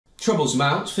Troubles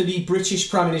mount for the British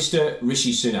Prime Minister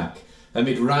Rishi Sunak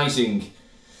amid rising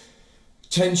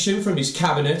tension from his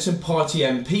cabinet and party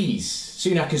MPs.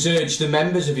 Sunak has urged the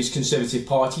members of his Conservative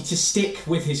Party to stick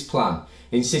with his plan,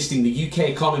 insisting the UK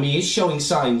economy is showing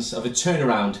signs of a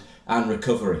turnaround and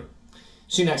recovery.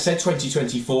 Sunak said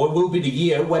 2024 will be the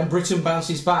year when Britain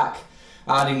bounces back,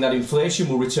 adding that inflation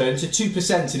will return to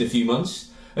 2% in a few months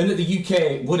and that the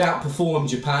UK would outperform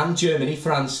Japan, Germany,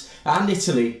 France and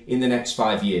Italy in the next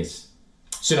 5 years.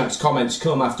 Sunak's comments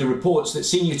come after reports that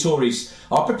senior Tories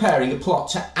are preparing a plot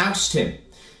to oust him.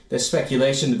 There's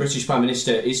speculation the British Prime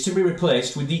Minister is to be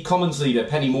replaced with the Commons leader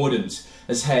Penny Mordaunt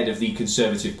as head of the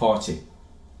Conservative Party.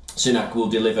 Sunak will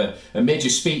deliver a major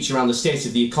speech around the state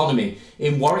of the economy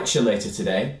in Warwickshire later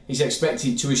today. He's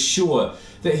expected to assure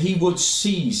that he would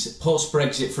seize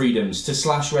post-Brexit freedoms to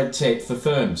slash red tape for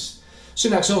firms.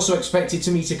 Sunak's also expected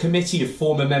to meet a committee of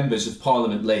former members of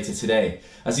Parliament later today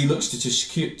as he looks to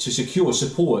secure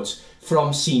support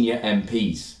from senior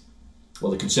MPs.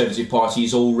 Well, the Conservative Party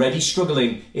is already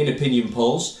struggling in opinion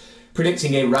polls,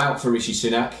 predicting a rout for Rishi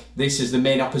Sunak. This as the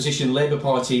main opposition Labour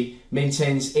Party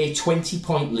maintains a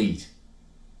 20-point lead.